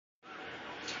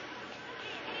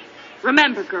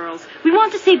Remember, girls, we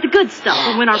want to save the good stuff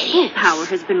for when our full power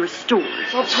has been restored.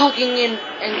 Stop talking and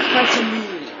crack to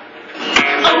me.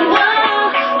 Oh,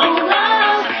 wow,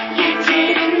 you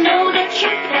didn't know that you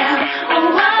fell.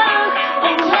 Oh, wow,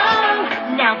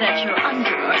 now that you're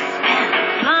under our spell.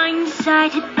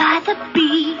 Blindsided by the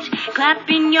beat,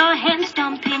 clapping your hands,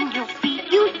 stomping your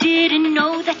feet. You didn't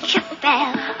know that you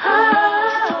fell.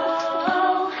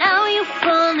 Oh, now you're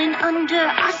falling under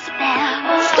our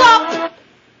spell. Stop!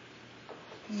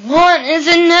 What is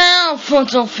it now,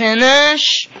 Photo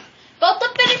Finish? Photo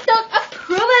Finish don't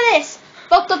approve of this.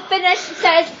 Photo Finish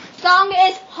says song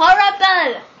is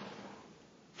horrible.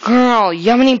 Girl, you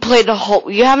haven't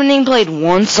even played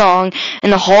one song in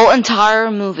the whole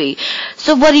entire movie.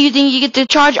 So what do you think you get to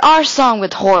charge our song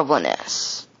with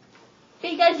horribleness?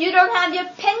 Because you don't have your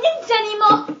pendants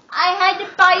anymore. I had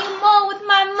to buy you more with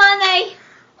my money.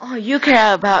 All you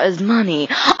care about is money.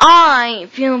 I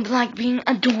feel like being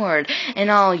adored.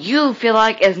 And all you feel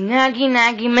like is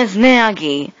naggy Miss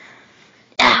Naggy.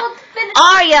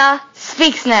 Arya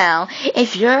speaks now.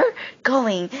 If you're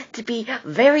going to be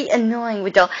very annoying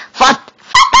with the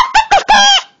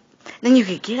then you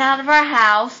could get out of our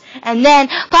house, and then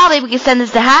probably we could send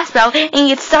this to Hasbro and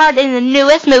get started in the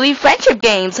newest movie, Friendship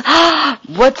Games.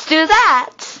 Let's do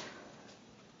that.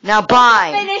 Now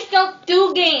bye. Finish don't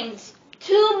do games.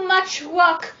 Too much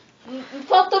work.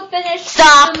 Photo Finish.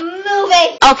 Stop. The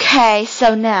movie. Okay,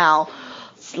 so now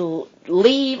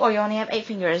leave, or you only have 8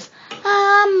 fingers.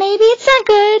 Maybe it's not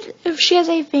good if she has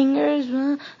 8 fingers.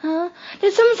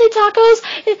 Did someone say tacos?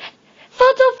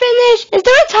 Photo Finish. Is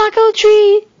there a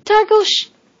taco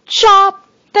shop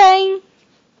thing?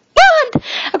 Run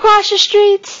across the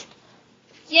streets.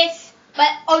 Yes, but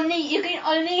you can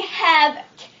only have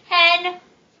 10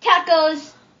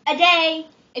 tacos a day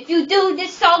if you do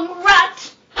this song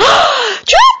right.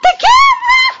 Trip!